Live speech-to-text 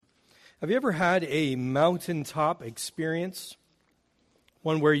Have you ever had a mountaintop experience?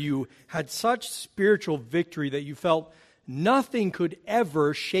 One where you had such spiritual victory that you felt nothing could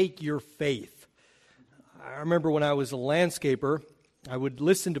ever shake your faith. I remember when I was a landscaper, I would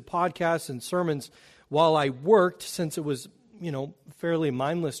listen to podcasts and sermons while I worked, since it was, a fairly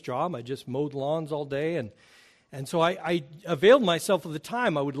mindless job. I just mowed lawns all day, and so I availed myself of the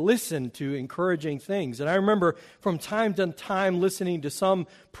time. I would listen to encouraging things. And I remember from time to time listening to some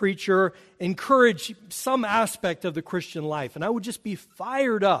preacher encourage some aspect of the Christian life. And I would just be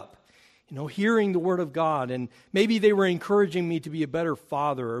fired up, hearing the Word of God. And maybe they were encouraging me to be a better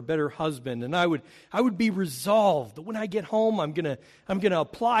father or a better husband. And I would be resolved that when I get home, I'm gonna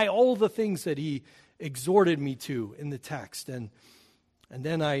apply all the things that he exhorted me to in the text. And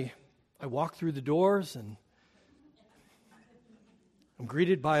then I walk through the doors, and I'm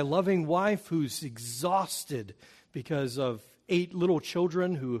greeted by a loving wife who's exhausted because of 8 little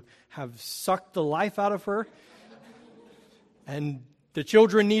children who have sucked the life out of her. And the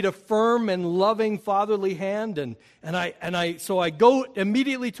children need a firm and loving fatherly hand. So I go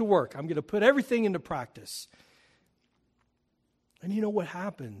immediately to work. I'm going to put everything into practice. And you know what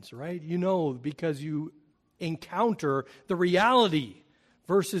happens, right? Because you encounter the reality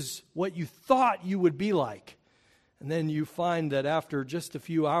versus what you thought you would be like. And then you find that after just a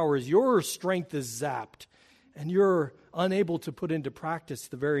few hours, your strength is zapped, and you're unable to put into practice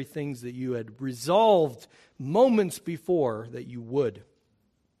the very things that you had resolved moments before that you would.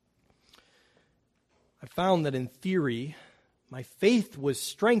 I found that in theory, my faith was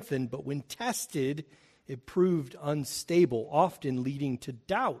strengthened, but when tested, it proved unstable, often leading to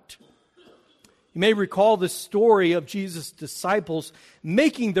doubt. You may recall the story of Jesus' disciples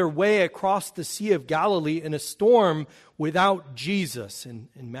making their way across the Sea of Galilee in a storm without Jesus in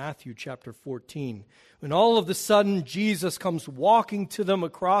Matthew chapter 14. When all of a sudden Jesus comes walking to them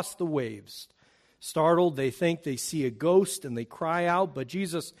across the waves. Startled, they think they see a ghost and they cry out, but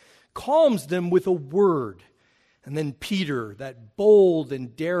Jesus calms them with a word. And then Peter, that bold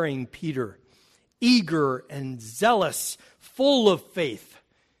and daring Peter, eager and zealous, full of faith,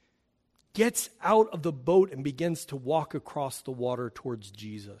 gets out of the boat and begins to walk across the water towards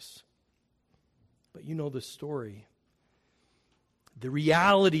Jesus. But you know the story. The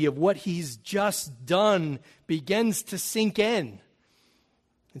reality of what he's just done begins to sink in.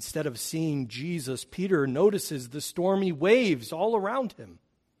 Instead of seeing Jesus, Peter notices the stormy waves all around him.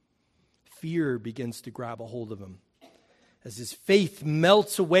 Fear begins to grab a hold of him as his faith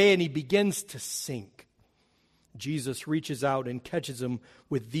melts away and he begins to sink. Jesus reaches out and catches him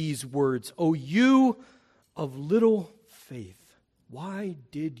with these words, "O you of little faith, why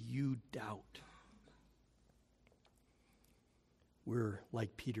did you doubt?" We're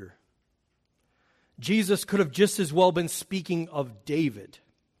like Peter. Jesus could have just as well been speaking of David.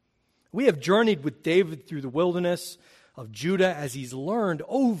 We have journeyed with David through the wilderness of Judah as he's learned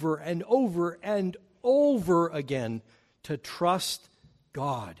over and over and over again to trust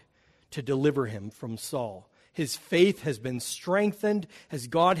God to deliver him from Saul. His faith has been strengthened as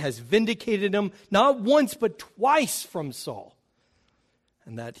God has vindicated him, not once but twice from Saul.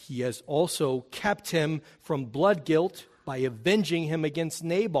 And that he has also kept him from blood guilt by avenging him against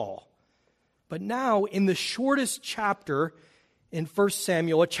Nabal. But now, in the shortest chapter in 1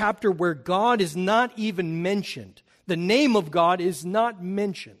 Samuel, a chapter where God is not even mentioned, the name of God is not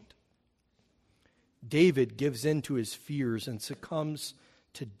mentioned, David gives in to his fears and succumbs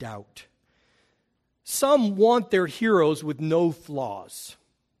to doubt. Some want their heroes with no flaws,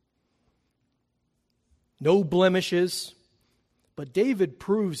 no blemishes, but David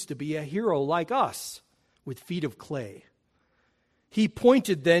proves to be a hero like us with feet of clay. He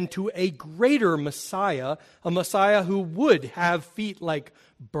pointed then to a greater Messiah, a Messiah who would have feet like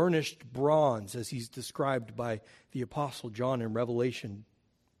burnished bronze, as he's described by the Apostle John in Revelation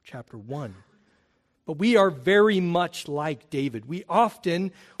chapter 1. But we are very much like David. We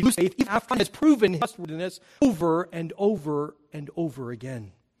often lose faith even after God has proven his trustworthiness over and over and over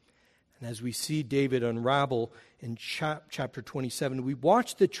again. And as we see David unravel in chapter 27, we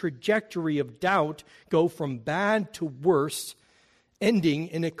watch the trajectory of doubt go from bad to worse, ending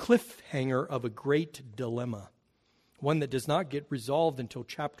in a cliffhanger of a great dilemma, one that does not get resolved until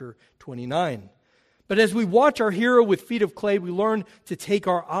chapter 29. But as we watch our hero with feet of clay, we learn to take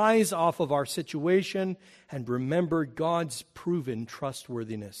our eyes off of our situation and remember God's proven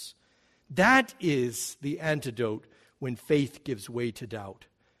trustworthiness. That is the antidote when faith gives way to doubt.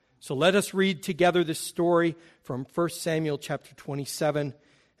 So let us read together this story from 1 Samuel chapter 27,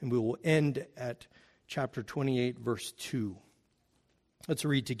 and we will end at chapter 28, verse 2. Let's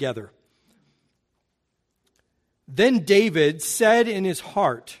read together. Then David said in his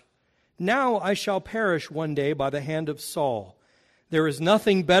heart, Now I shall perish one day by the hand of Saul. There is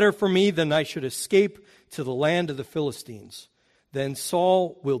nothing better for me than I should escape to the land of the Philistines. Then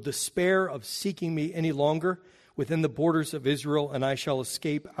Saul will despair of seeking me any longer within the borders of Israel, and I shall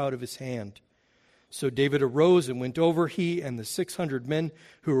escape out of his hand." So David arose and went over, he and the 600 men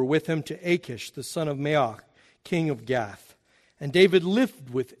who were with him, to Achish, the son of Maoch, king of Gath. And David lived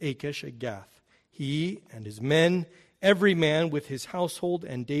with Achish at Gath, he and his men, every man with his household,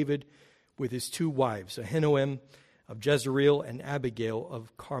 and David with his 2 wives, Ahinoam of Jezreel and Abigail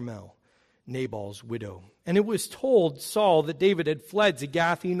of Carmel, Nabal's widow. And it was told Saul that David had fled to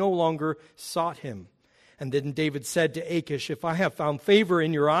Gath. He no longer sought him. And then David said to Achish, "If I have found favor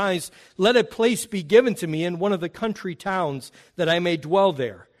in your eyes, let a place be given to me in one of the country towns, that I may dwell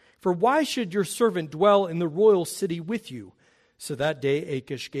there. For why should your servant dwell in the royal city with you?" So that day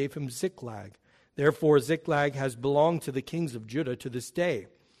Achish gave him Ziklag. Therefore Ziklag has belonged to the kings of Judah to this day.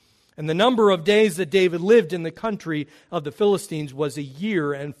 And the number of days that David lived in the country of the Philistines was 1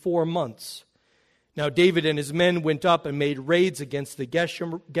 year and 4 months. Now David and his men went up and made raids against the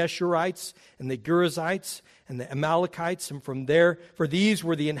Geshurites and the Girzites and the Amalekites, and from there, for these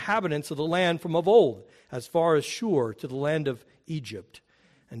were the inhabitants of the land from of old, as far as Shur to the land of Egypt.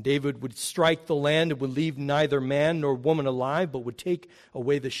 And David would strike the land and would leave neither man nor woman alive, but would take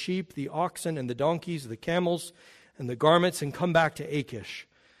away the sheep, the oxen, and the donkeys, the camels, and the garments, and come back to Achish.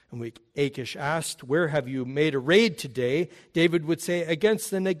 And when Achish asked, "Where have you made a raid today?" David would say, "Against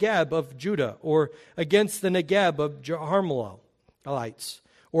the Negeb of Judah," or "against the Negeb of Jerahmeelites,"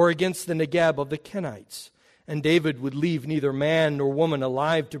 or "against the Negeb of the Kenites." And David would leave neither man nor woman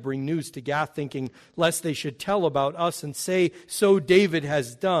alive to bring news to Gath, thinking, lest they should tell about us and say, "So David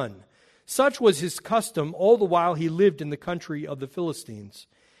has done." Such was his custom all the while he lived in the country of the Philistines.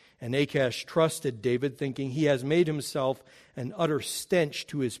 And Achish trusted David, thinking, "He has made himself an utter stench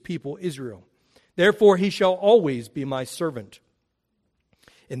to his people Israel. Therefore he shall always be my servant."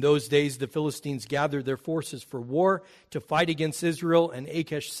 In those days the Philistines gathered their forces for war to fight against Israel, and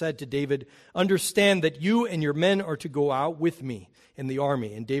Achish said to David, "Understand that you and your men are to go out with me in the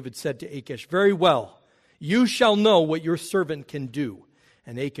army." And David said to Achish, "Very well, you shall know what your servant can do."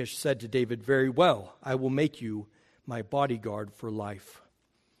 And Achish said to David, "Very well, I will make you my bodyguard for life."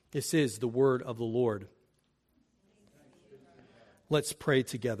 This is the word of the Lord. Let's pray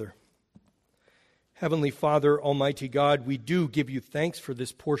together. Heavenly Father, Almighty God, we do give you thanks for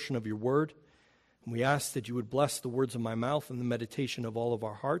this portion of your word. And we ask that you would bless the words of my mouth and the meditation of all of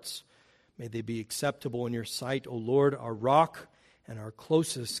our hearts. May they be acceptable in your sight, O Lord, our rock and our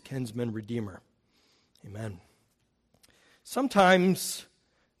closest kinsman redeemer. Amen. Sometimes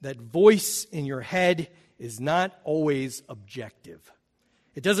that voice in your head is not always objective.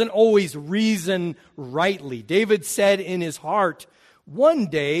 It doesn't always reason rightly. David said in his heart, "One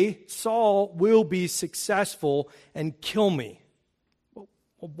day Saul will be successful and kill me." Well,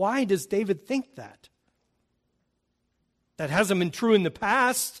 why does David think that? That hasn't been true in the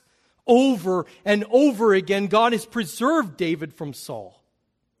past. Over and over again, God has preserved David from Saul.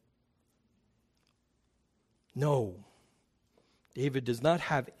 No. David does not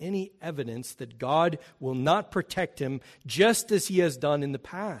have any evidence that God will not protect him, just as he has done in the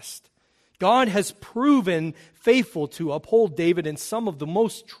past. God has proven faithful to uphold David in some of the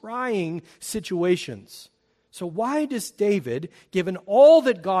most trying situations. So why does David, given all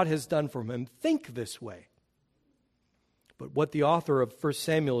that God has done for him, think this way? But what the author of 1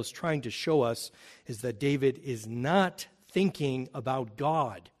 Samuel is trying to show us is that David is not thinking about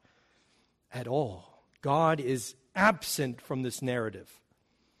God at all. God is absent from this narrative.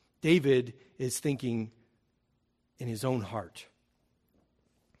 David is thinking in his own heart.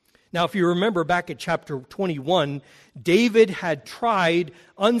 Now, if you remember back at chapter 21, David had tried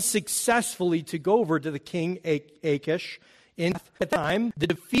unsuccessfully to go over to the king Achish. At the time, the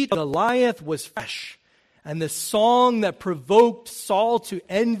defeat of Goliath was fresh, and the song that provoked Saul to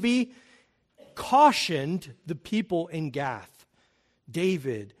envy cautioned the people in Gath.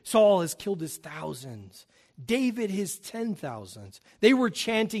 Saul has killed his thousands. David his 10,000s. They were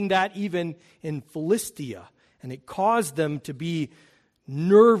chanting that even in Philistia, and it caused them to be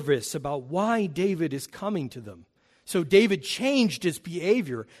nervous about why David is coming to them. So David changed his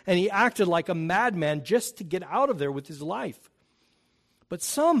behavior, and he acted like a madman just to get out of there with his life. But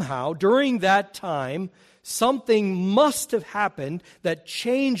somehow, during that time, something must have happened that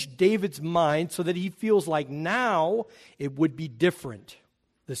changed David's mind so that he feels like now it would be different.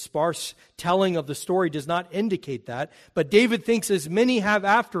 The sparse telling of the story does not indicate that, but David thinks, as many have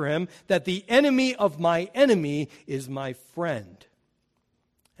after him, that the enemy of my enemy is my friend,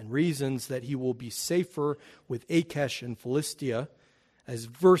 and reasons that he will be safer with Achish in Philistia As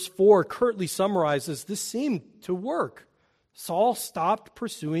verse 4 curtly summarizes, this seemed to work. Saul stopped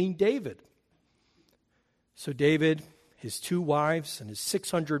pursuing David. So David, his 2 wives, and his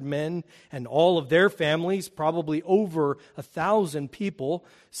 600 men, and all of their families, probably over 1,000 people,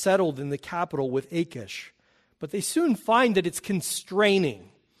 settled in the capital with Achish. But they soon find that it's constraining,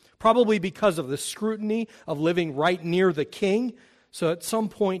 probably because of the scrutiny of living right near the king. So at some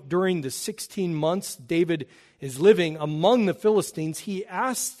point during the 16 months David is living among the Philistines, he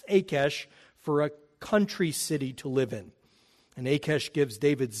asks Achish for a country city to live in. And Achish gives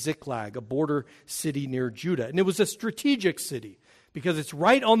David Ziklag, a border city near Judah. And it was a strategic city because it's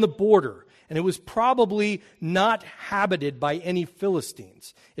right on the border. And it was probably not habited by any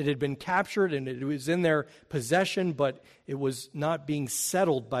Philistines. It had been captured and it was in their possession, but it was not being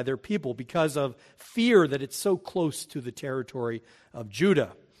settled by their people because of fear that it's so close to the territory of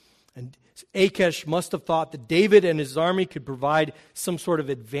Judah. And Achish must have thought that David and his army could provide some sort of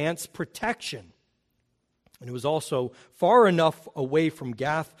advanced protection. And it was also far enough away from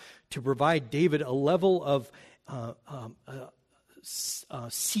Gath to provide David a level of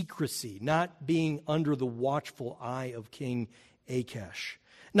secrecy, not being under the watchful eye of King Achish.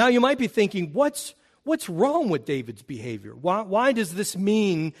 Now you might be thinking, what's wrong with David's behavior? Why does this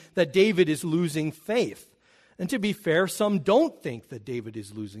mean that David is losing faith? And to be fair, some don't think that David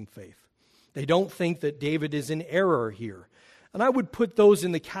is losing faith. They don't think that David is in error here. And I would put those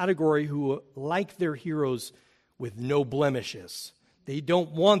in the category who like their heroes with no blemishes. They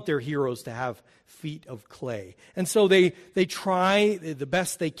don't want their heroes to have feet of clay. And so they try the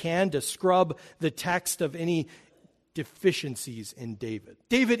best they can to scrub the text of any deficiencies in David.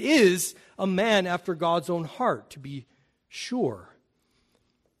 David is a man after God's own heart, to be sure.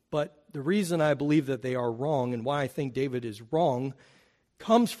 But the reason I believe that they are wrong and why I think David is wrong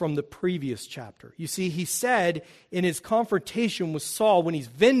comes from the previous chapter. You see, he said in his confrontation with Saul, when he's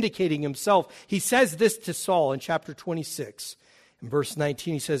vindicating himself, he says this to Saul in chapter 26. In verse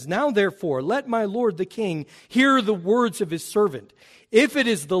 19, he says, "Now therefore, let my lord the king hear the words of his servant. If it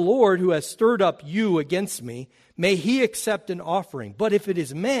is the Lord who has stirred up you against me, may he accept an offering. But if it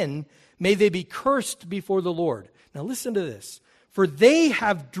is men, may they be cursed before the Lord." Now listen to this. "For they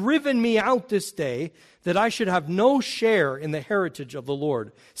have driven me out this day, that I should have no share in the heritage of the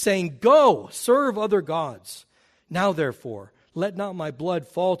Lord, saying, 'Go, serve other gods.' Now therefore, let not my blood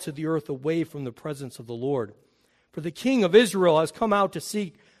fall to the earth away from the presence of the Lord. For the king of Israel has come out to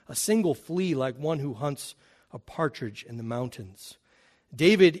seek a single flea like one who hunts a partridge in the mountains."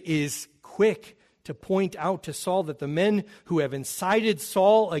 David is quick to point out to Saul that the men who have incited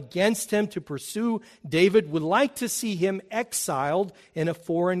Saul against him to pursue David would like to see him exiled in a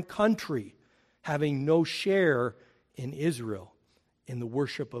foreign country, having no share in Israel, in the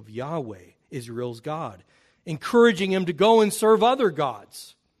worship of Yahweh, Israel's God, encouraging him to go and serve other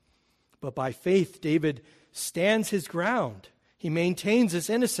gods. But by faith, David stands his ground. He maintains his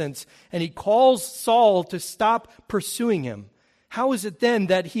innocence, and he calls Saul to stop pursuing him. How is it then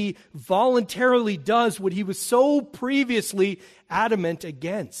that he voluntarily does what he was so previously adamant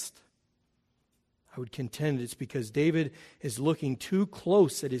against? I would contend it's because David is looking too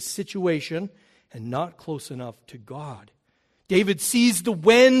close at his situation and not close enough to God. David sees the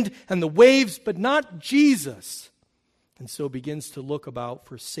wind and the waves, but not Jesus, and so begins to look about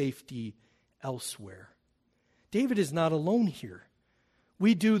for safety elsewhere. David is not alone here.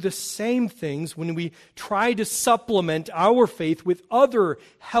 We do the same things when we try to supplement our faith with other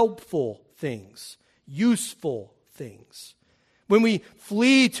helpful things, useful things. When we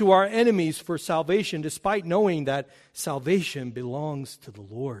flee to our enemies for salvation, despite knowing that salvation belongs to the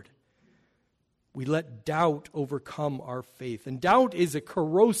Lord. We let doubt overcome our faith. And doubt is a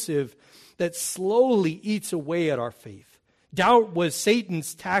corrosive that slowly eats away at our faith. Doubt was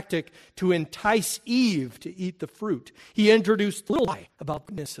Satan's tactic to entice Eve to eat the fruit. He introduced a little lie about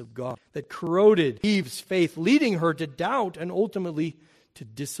the goodness of God that corroded Eve's faith, leading her to doubt and ultimately to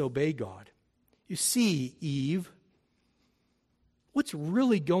disobey God. You see, Eve, what's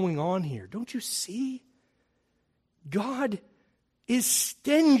really going on here? Don't you see? God is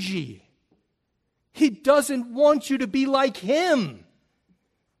stingy. He doesn't want you to be like him.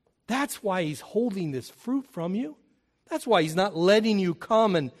 That's why he's holding this fruit from you. That's why he's not letting you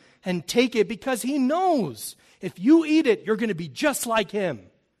come and take it, because he knows if you eat it, you're going to be just like him.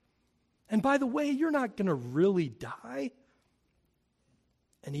 And by the way, you're not going to really die.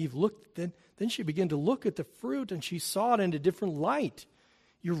 And Eve looked, then she began to look at the fruit and she saw it in a different light.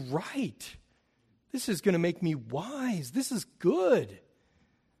 You're right. This is going to make me wise. This is good.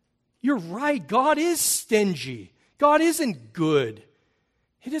 You're right. God is stingy. God isn't good.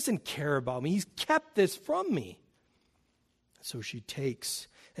 He doesn't care about me. He's kept this from me. So she takes.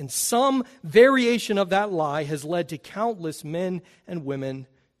 And some variation of that lie has led to countless men and women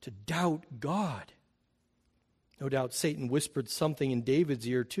to doubt God. No doubt Satan whispered something in David's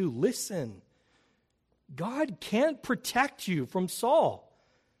ear too. Listen, God can't protect you from Saul.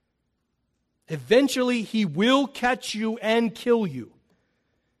 Eventually, he will catch you and kill you.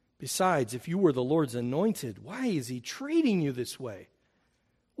 Besides, if you were the Lord's anointed, why is he treating you this way?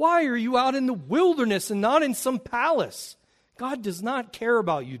 Why are you out in the wilderness and not in some palace? God does not care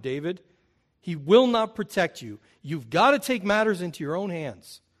about you, David. He will not protect you. You've got to take matters into your own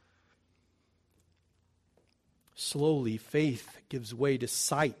hands. Slowly, faith gives way to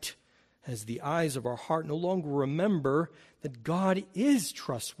sight as the eyes of our heart no longer remember that God is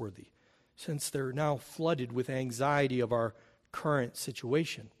trustworthy, since they're now flooded with anxiety of our current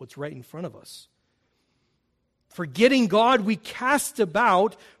situation, what's right in front of us. Forgetting God, we cast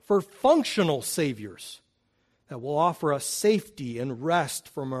about for functional saviors that will offer us safety and rest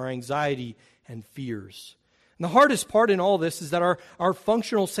from our anxiety and fears. And the hardest part in all this is that our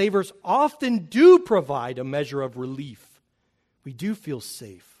functional saviors often do provide a measure of relief. We do feel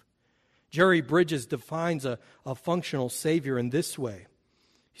safe. Jerry Bridges defines a functional savior in this way.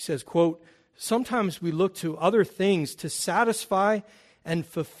 He says, quote, "Sometimes we look to other things to satisfy and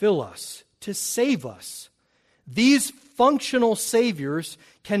fulfill us, to save us. These functional saviors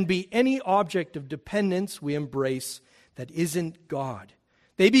can be any object of dependence we embrace that isn't God.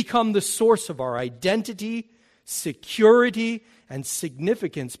 They become the source of our identity, security, and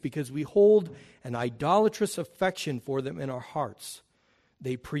significance because we hold an idolatrous affection for them in our hearts.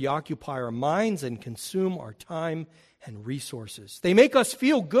 They preoccupy our minds and consume our time and resources. They make us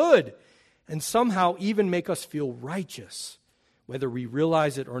feel good and somehow even make us feel righteous. Whether we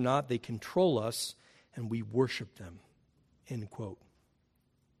realize it or not, they control us and we worship them." End quote.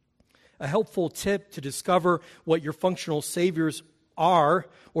 A helpful tip to discover what your functional saviors are,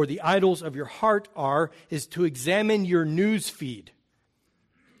 or the idols of your heart are, is to examine your news feed.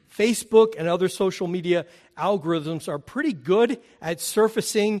 Facebook and other social media algorithms are pretty good at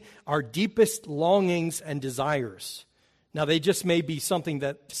surfacing our deepest longings and desires. Now, they just may be something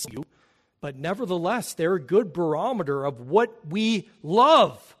that you, but nevertheless, they're a good barometer of what we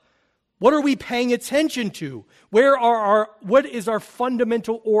love. What are we paying attention to? What is our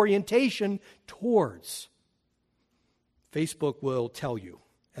fundamental orientation towards? Facebook will tell you,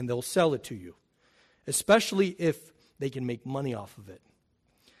 and they'll sell it to you, especially if they can make money off of it.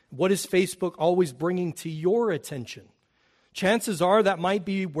 What is Facebook always bringing to your attention? Chances are that might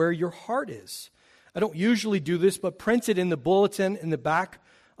be where your heart is. I don't usually do this, but printed in the bulletin in the back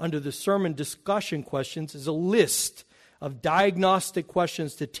under the sermon discussion questions is a list of diagnostic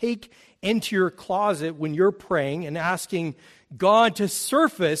questions to take into your closet when you're praying and asking God to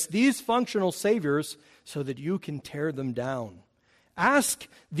surface these functional saviors so that you can tear them down. Ask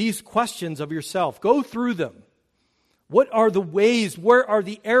these questions of yourself. Go through them. What are the ways? Where are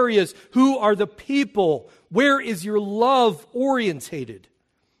the areas? Who are the people? Where is your love orientated?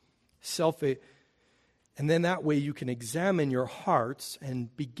 And then that way you can examine your hearts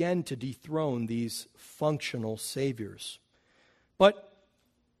and begin to dethrone these functional saviors. But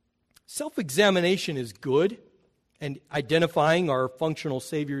self-examination is good, and identifying our functional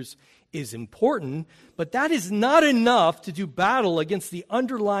saviors is important, but that is not enough to do battle against the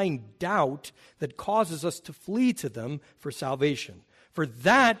underlying doubt that causes us to flee to them for salvation. For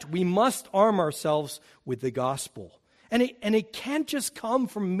that, we must arm ourselves with the gospel. And it can't just come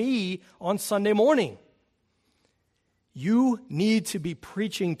from me on Sunday morning. You need to be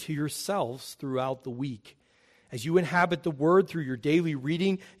preaching to yourselves throughout the week. As you inhabit the Word through your daily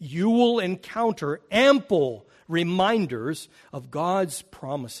reading, you will encounter ample reminders of God's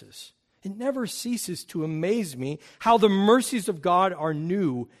promises. It never ceases to amaze me how the mercies of God are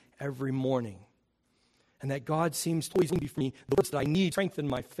new every morning, and that God seems to always be for me the words that I need to strengthen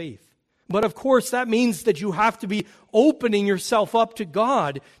my faith. But of course, that means that you have to be opening yourself up to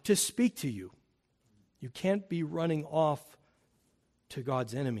God to speak to you. You can't be running off to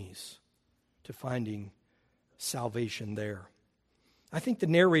God's enemies to finding salvation there. I think the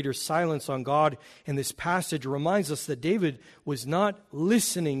narrator's silence on God in this passage reminds us that David was not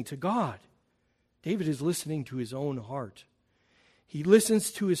listening to God. David is listening to his own heart. He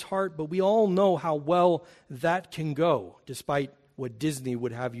listens to his heart, but we all know how well that can go, despite what Disney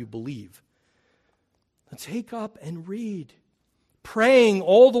would have you believe. Take up and read, praying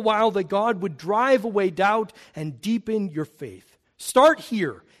all the while that God would drive away doubt and deepen your faith. Start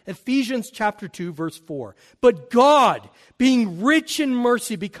here Ephesians chapter 2, verse 4. But God, being rich in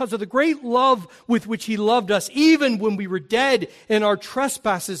mercy because of the great love with which he loved us, even when we were dead in our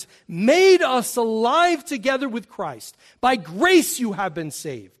trespasses, made us alive together with Christ. By grace you have been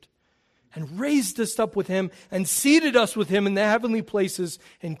saved, and raised us up with him and seated us with him in the heavenly places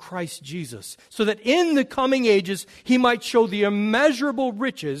in Christ Jesus, so that in the coming ages he might show the immeasurable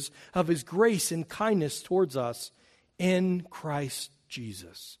riches of his grace and kindness towards us in Christ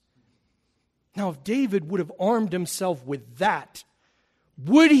Jesus. Now, if David would have armed himself with that,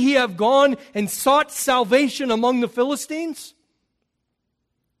 would he have gone and sought salvation among the Philistines?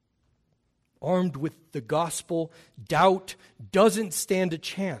 Armed with the gospel, doubt doesn't stand a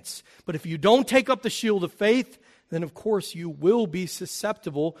chance. But if you don't take up the shield of faith, then of course you will be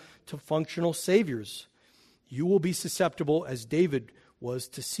susceptible to functional saviors. You will be susceptible, as David was,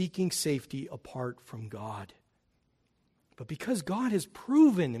 to seeking safety apart from God. But because God has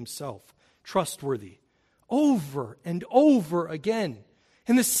proven himself trustworthy over and over again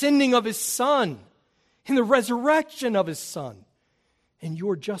in the sending of his Son, in the resurrection of his Son, in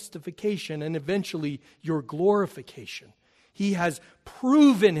your justification and eventually your glorification, he has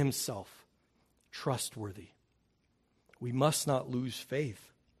proven himself trustworthy. We must not lose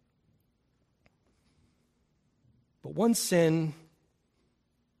faith. But one sin,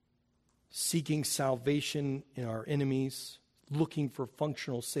 seeking salvation in our enemies, looking for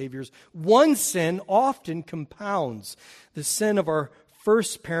functional saviors, one sin often compounds. The sin of our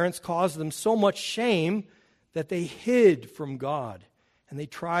first parents caused them so much shame that they hid from God, and they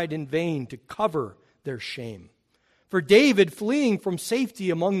tried in vain to cover their shame. For David, fleeing from safety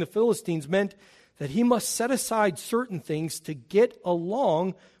among the Philistines meant that he must set aside certain things to get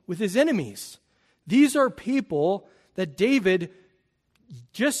along with his enemies. These are people that David,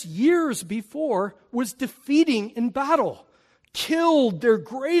 just years before, was defeating in battle, killed their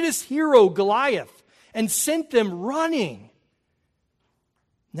greatest hero, Goliath, and sent them running.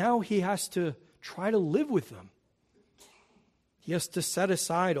 Now he has to try to live with them. He has to set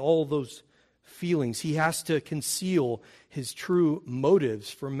aside all those feelings. He has to conceal his true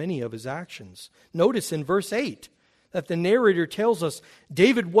motives for many of his actions. Notice in verse 8 that the narrator tells us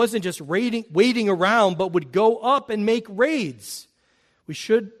David wasn't just waiting around, but would go up and make raids. We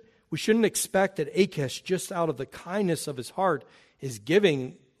shouldn't expect that Achish, just out of the kindness of his heart, is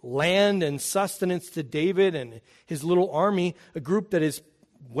giving land and sustenance to David and his little army, a group that is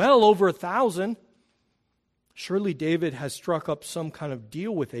well over 1,000. Surely David has struck up some kind of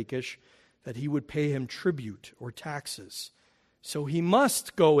deal with Achish that he would pay him tribute or taxes. So he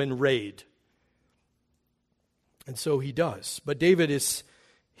must go and raid. And so he does. But David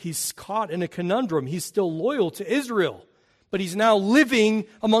he's caught in a conundrum. He's still loyal to Israel, but he's now living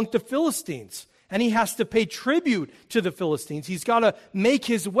among the Philistines, and he has to pay tribute to the Philistines. He's got to make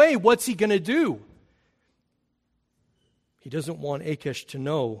his way. What's he going to do? He doesn't want Achish to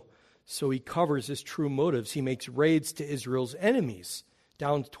know, so he covers his true motives. He makes raids to Israel's enemies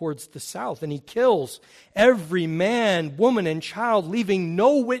down towards the south, and he kills every man, woman, and child, leaving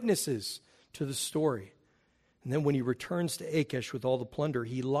no witnesses to the story. And then when he returns to Achish with all the plunder,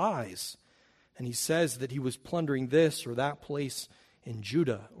 he lies, and he says that he was plundering this or that place in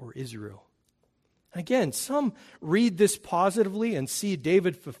Judah or Israel. Again, some read this positively and see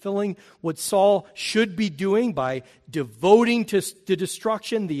David fulfilling what Saul should be doing by devoting to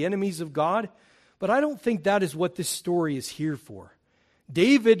destruction the enemies of God. But I don't think that is what this story is here for.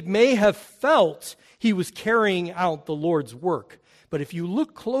 David may have felt he was carrying out the Lord's work, but if you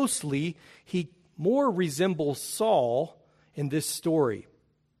look closely, he more resembles Saul in this story.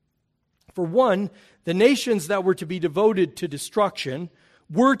 For one, the nations that were to be devoted to destruction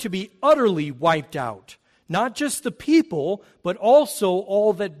were to be utterly wiped out. Not just the people, but also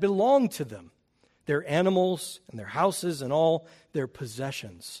all that belonged to them. Their animals and their houses and all their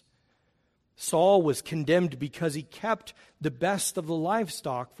possessions. Saul was condemned because he kept the best of the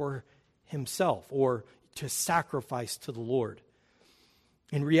livestock for himself or to sacrifice to the Lord.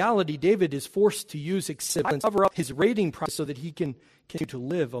 In reality, David is forced to use exceptions to cover up his raiding process so that he can continue to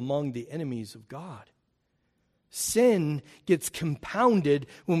live among the enemies of God. Sin gets compounded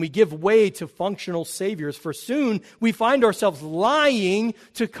when we give way to functional saviors, for soon we find ourselves lying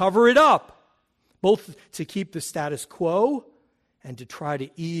to cover it up, both to keep the status quo and to try to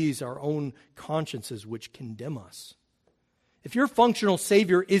ease our own consciences which condemn us. If your functional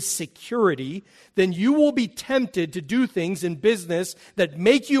savior is security, then you will be tempted to do things in business that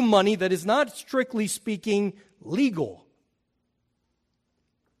make you money that is not, strictly speaking, legal.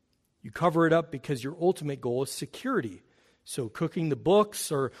 You cover it up because your ultimate goal is security. So cooking the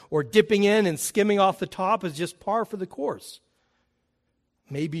books or dipping in and skimming off the top is just par for the course.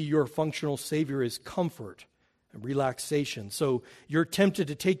 Maybe your functional savior is comfort and relaxation. So you're tempted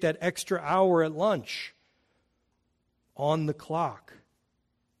to take that extra hour at lunch on the clock.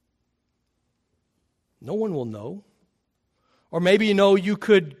 No one will know. Or maybe you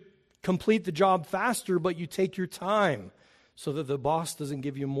could complete the job faster, but you take your time so that the boss doesn't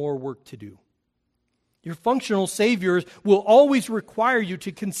give you more work to do. Your functional saviors will always require you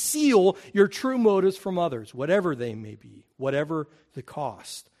to conceal your true motives from others, whatever they may be, whatever the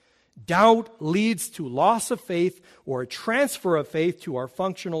cost. Doubt leads to loss of faith or a transfer of faith to our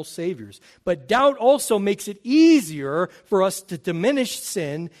functional saviors. But doubt also makes it easier for us to diminish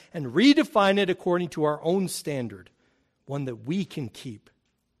sin and redefine it according to our own standard, one that we can keep.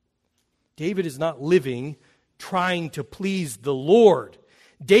 David is not living trying to please the Lord.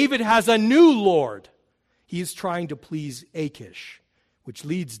 David has a new Lord. He is trying to please Achish, which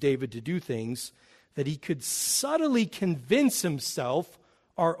leads David to do things that he could subtly convince himself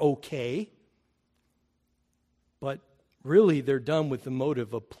are okay, but really they're done with the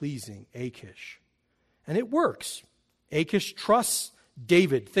motive of pleasing Achish. And it works. Achish trusts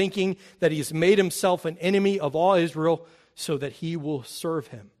David, thinking that he has made himself an enemy of all Israel so that he will serve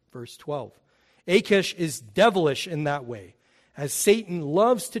him. Verse 12. Achish is devilish in that way, as Satan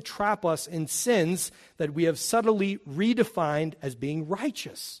loves to trap us in sins that we have subtly redefined as being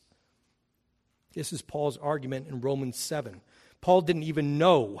righteous. This is Paul's argument in Romans 7. Paul didn't even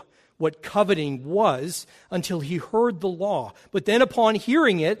know what coveting was until he heard the law. But then upon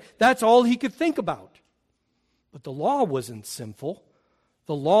hearing it, that's all he could think about. But the law wasn't sinful.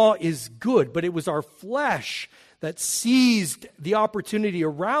 The law is good, but it was our flesh that seized the opportunity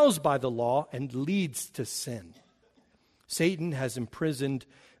aroused by the law and leads to sin. Satan has imprisoned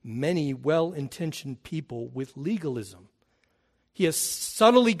many well-intentioned people with legalism. He has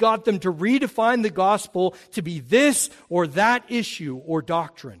subtly got them to redefine the gospel to be this or that issue or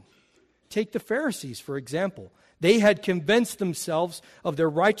doctrine. Take the Pharisees, for example. They had convinced themselves of their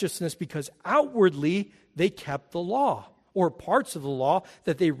righteousness because outwardly they kept the law, or parts of the law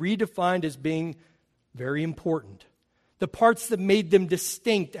that they redefined as being very important. The parts that made them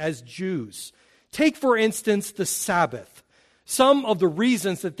distinct as Jews. Take, for instance, the Sabbath. Some of the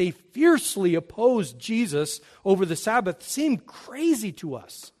reasons that they fiercely opposed Jesus over the Sabbath seemed crazy to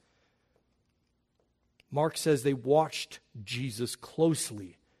us. Mark says they watched Jesus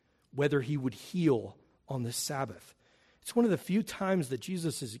closely, whether he would heal on the Sabbath. It's one of the few times that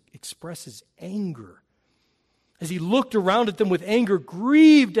Jesus expresses anger. As he looked around at them with anger,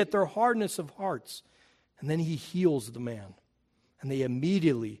 grieved at their hardness of hearts. And then he heals the man. And they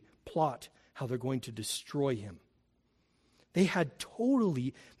immediately plot how they're going to destroy him. They had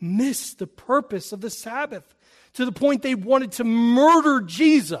totally missed the purpose of the Sabbath to the point they wanted to murder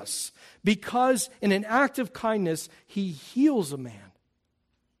Jesus because in an act of kindness, he heals a man.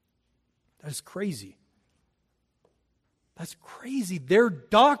 That's crazy. That's crazy. Their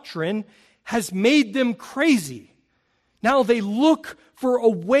doctrine has made them crazy. Now they look for a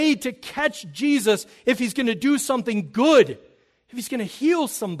way to catch Jesus if he's going to do something good, if he's going to heal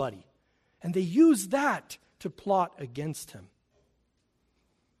somebody. And they use that to plot against him.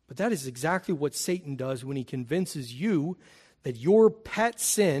 But that is exactly what Satan does when he convinces you that your pet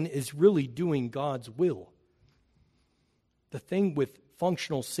sin is really doing God's will. The thing with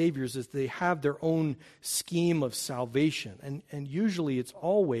functional saviors is they have their own scheme of salvation, and usually it's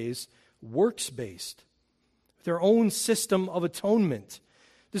always works-based. Their own system of atonement.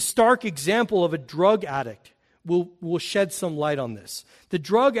 The stark example of a drug addict will shed some light on this. The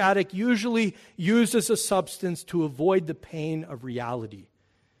drug addict usually uses a substance to avoid the pain of reality.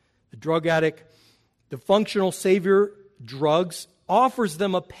 The drug addict, the functional savior drugs, offers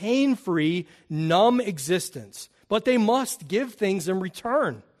them a pain-free, numb existence. But they must give things in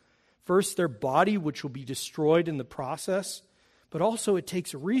return. First, their body, which will be destroyed in the process. But also it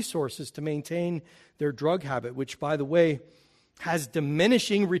takes resources to maintain their drug habit, which, by the way, has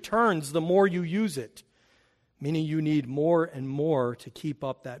diminishing returns the more you use it. Meaning you need more and more to keep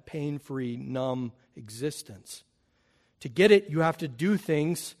up that pain-free, numb existence. To get it, you have to do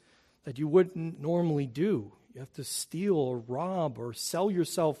things that you wouldn't normally do. You have to steal or rob or sell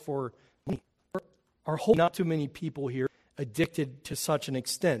yourself for money. Our whole, not too many people here addicted to such an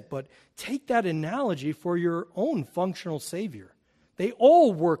extent, but take that analogy for your own functional savior. They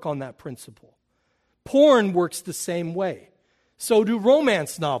all work on that principle. Porn works the same way. So do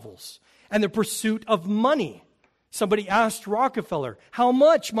romance novels and the pursuit of money. Somebody asked Rockefeller, how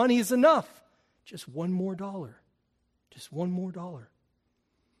much money is enough? Just $1 more. Just $1 more.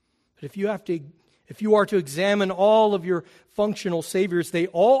 But if you are to examine all of your functional saviors, they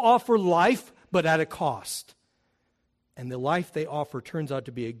all offer life, but at a cost. And the life they offer turns out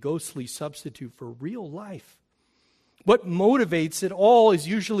to be a ghostly substitute for real life. What motivates it all is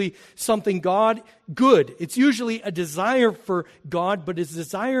usually something good. It's usually a desire for God, but it's a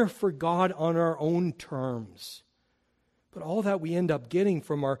desire for God on our own terms. But all that we end up getting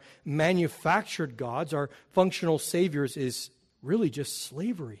from our manufactured gods, our functional saviors, is really just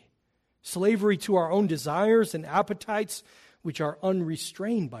slavery. Slavery to our own desires and appetites, which are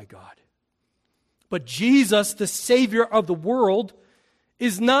unrestrained by God. But Jesus, the Savior of the world,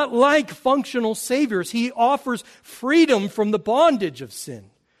 is not like functional saviors. He offers freedom from the bondage of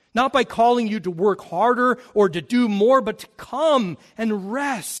sin. Not by calling you to work harder or to do more, but to come and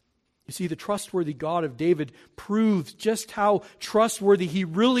rest. You see, the trustworthy God of David proves just how trustworthy He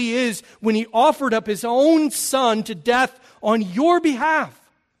really is when He offered up His own Son to death on your behalf.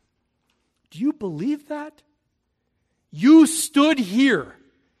 Do you believe that? You stood here,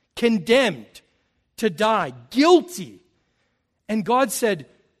 condemned to die, guilty. And God said,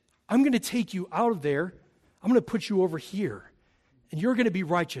 I'm going to take you out of there. I'm going to put you over here. And you're going to be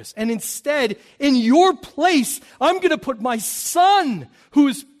righteous. And instead, in your place, I'm going to put my Son, who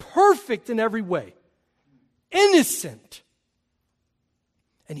is perfect in every way, innocent.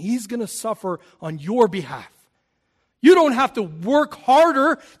 And He's going to suffer on your behalf. You don't have to work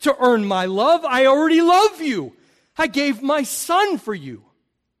harder to earn my love. I already love you. I gave my Son for you.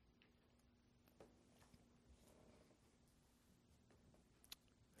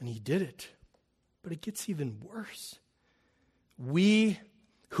 And He did it. But it gets even worse. We,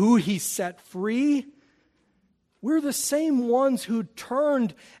 who He set free, we're the same ones who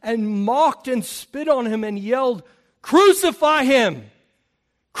turned and mocked and spit on Him and yelled, "Crucify Him!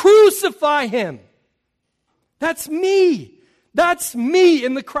 Crucify Him!" That's me. That's me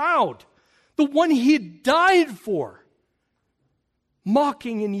in the crowd. The one He died for.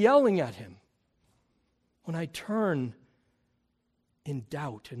 Mocking and yelling at Him. When I turn in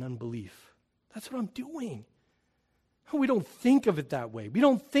doubt and unbelief. That's what I'm doing. We don't think of it that way. We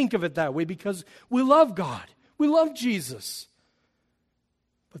don't think of it that way because we love God. We love Jesus.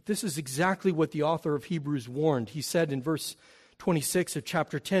 But this is exactly what the author of Hebrews warned. He said in verse 26 of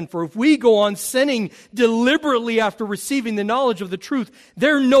chapter 10, "For if we go on sinning deliberately after receiving the knowledge of the truth,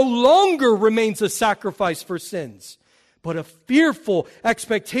 there no longer remains a sacrifice for sins, but a fearful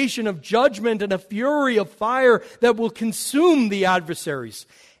expectation of judgment and a fury of fire that will consume the adversaries.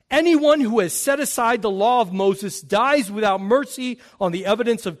 Anyone who has set aside the law of Moses dies without mercy on the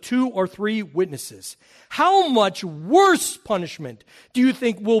evidence of 2 or 3 witnesses. How much worse punishment do you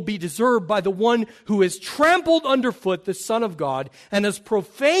think will be deserved by the one who has trampled underfoot the Son of God and has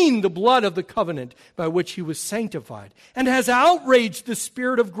profaned the blood of the covenant by which He was sanctified and has outraged the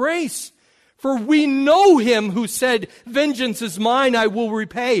Spirit of grace? For we know Him who said, 'Vengeance is mine, I will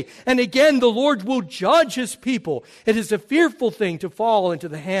repay.' And again, the Lord will judge His people. It is a fearful thing to fall into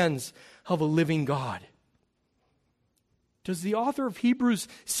the hands of a living God." Does the author of Hebrews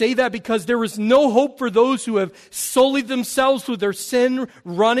say that because there is no hope for those who have sullied themselves with their sin,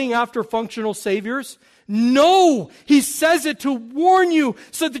 running after functional saviors? No! He says it to warn you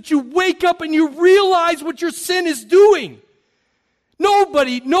so that you wake up and you realize what your sin is doing.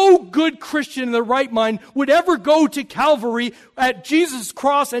 Nobody, no good Christian in their right mind would ever go to Calvary at Jesus'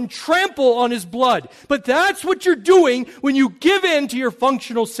 cross and trample on His blood. But that's what you're doing when you give in to your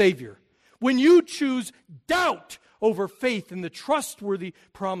functional Savior. When you choose doubt over faith in the trustworthy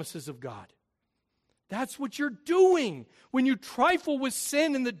promises of God. That's what you're doing when you trifle with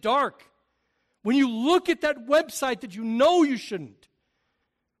sin in the dark. When you look at that website that you know you shouldn't.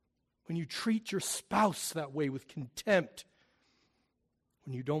 When you treat your spouse that way with contempt.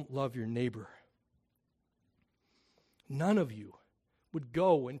 When you don't love your neighbor. None of you would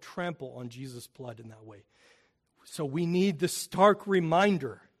go and trample on Jesus' blood in that way. So we need the stark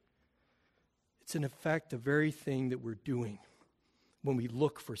reminder. It's in effect the very thing that we're doing when we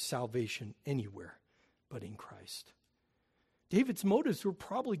look for salvation anywhere but in Christ. David's motives were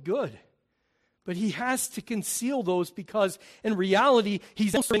probably good, but he has to conceal those because in reality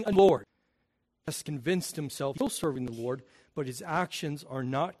he's serving the Lord. He has convinced himself he's serving the Lord, but his actions are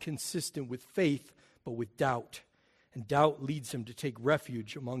not consistent with faith, but with doubt. And doubt leads him to take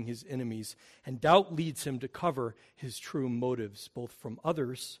refuge among his enemies. And doubt leads him to cover his true motives, both from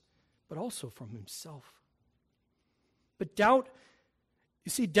others, but also from himself. But doubt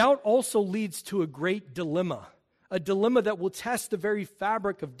also leads to a great dilemma. A dilemma that will test the very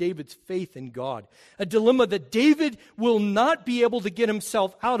fabric of David's faith in God. A dilemma that David will not be able to get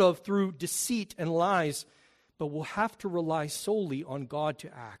himself out of through deceit and lies, but will have to rely solely on God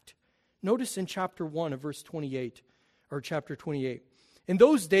to act. Notice in chapter 1 of verse 28, or chapter 28. In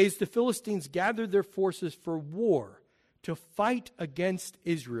those days, the Philistines gathered their forces for war to fight against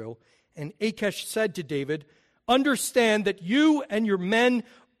Israel. And Achish said to David, understand that you and your men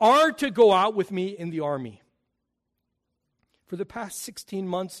are to go out with me in the army. For the past 16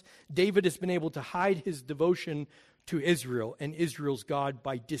 months, David has been able to hide his devotion to Israel and Israel's God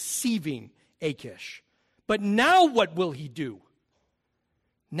by deceiving Achish. But now what will he do?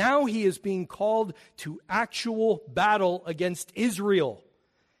 Now he is being called to actual battle against Israel.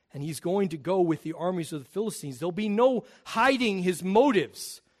 And he's going to go with the armies of the Philistines. There'll be no hiding his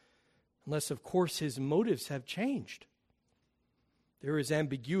motives. Unless, of course, his motives have changed. There is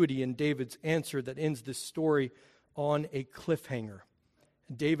ambiguity in David's answer that ends this story on a cliffhanger.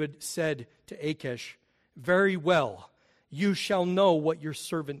 And David said to Achish, very well, you shall know what your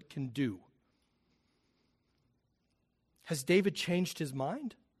servant can do. Has David changed his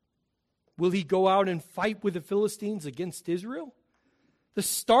mind? Will he go out and fight with the Philistines against Israel? The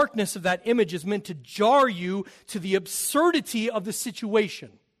starkness of that image is meant to jar you to the absurdity of the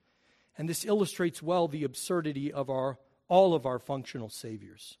situation. And this illustrates well the absurdity of all of our functional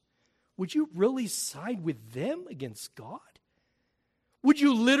saviors. Would you really side with them against God? Would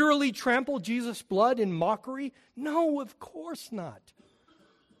you literally trample Jesus' blood in mockery? No, of course not.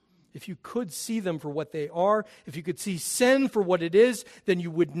 If you could see them for what they are, if you could see sin for what it is, then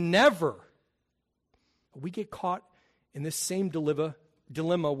you would never. We get caught in this same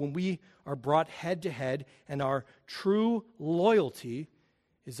dilemma when we are brought head to head and our true loyalty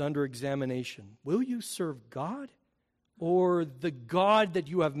is under examination. Will you serve God or the God that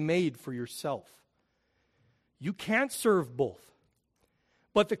you have made for yourself? You can't serve both.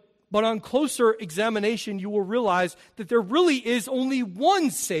 But on closer examination, you will realize that there really is only one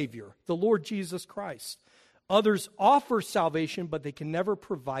Savior, the Lord Jesus Christ. Others offer salvation, but they can never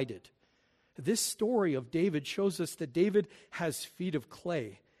provide it. This story of David shows us that David has feet of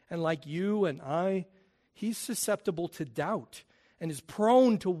clay. And like you and I, he's susceptible to doubt and is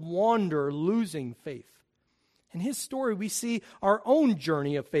prone to wander, losing faith. In his story, we see our own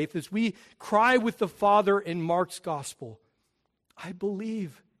journey of faith as we cry with the Father in Mark's gospel, I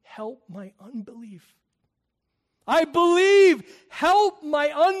believe, help my unbelief. I believe, help my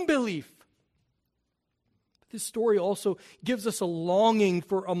unbelief. This story also gives us a longing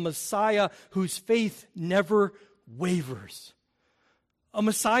for a Messiah whose faith never wavers. A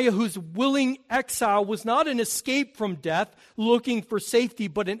Messiah whose willing exile was not an escape from death, looking for safety,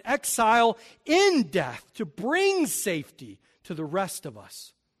 but an exile in death to bring safety to the rest of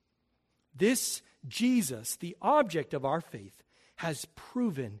us. This Jesus, the object of our faith, has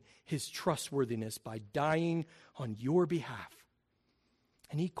proven his trustworthiness by dying on your behalf.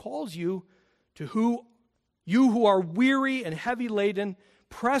 And he calls you to you who are weary and heavy laden,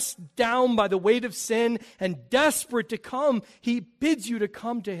 pressed down by the weight of sin and desperate to come, he bids you to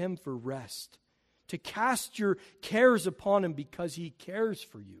come to him for rest, to cast your cares upon him because he cares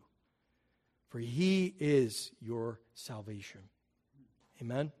for you. For he is your salvation.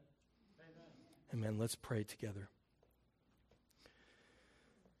 Amen? Amen. Let's pray together.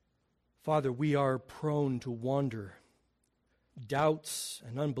 Father, we are prone to wander. Doubts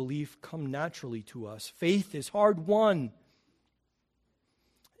and unbelief come naturally to us. Faith is hard won.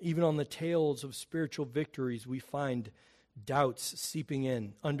 Even on the tails of spiritual victories, we find doubts seeping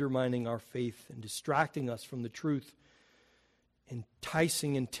in, undermining our faith and distracting us from the truth,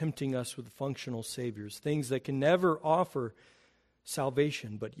 enticing and tempting us with functional saviors, things that can never offer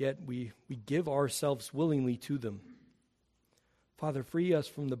salvation, but yet we give ourselves willingly to them. Father, free us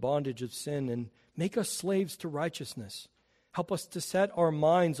from the bondage of sin and make us slaves to righteousness. Help us to set our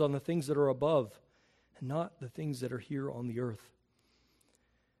minds on the things that are above and not the things that are here on the earth.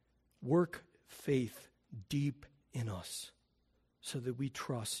 Work faith deep in us so that we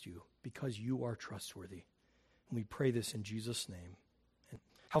trust you because you are trustworthy. And we pray this in Jesus' name. And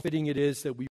how fitting it is that we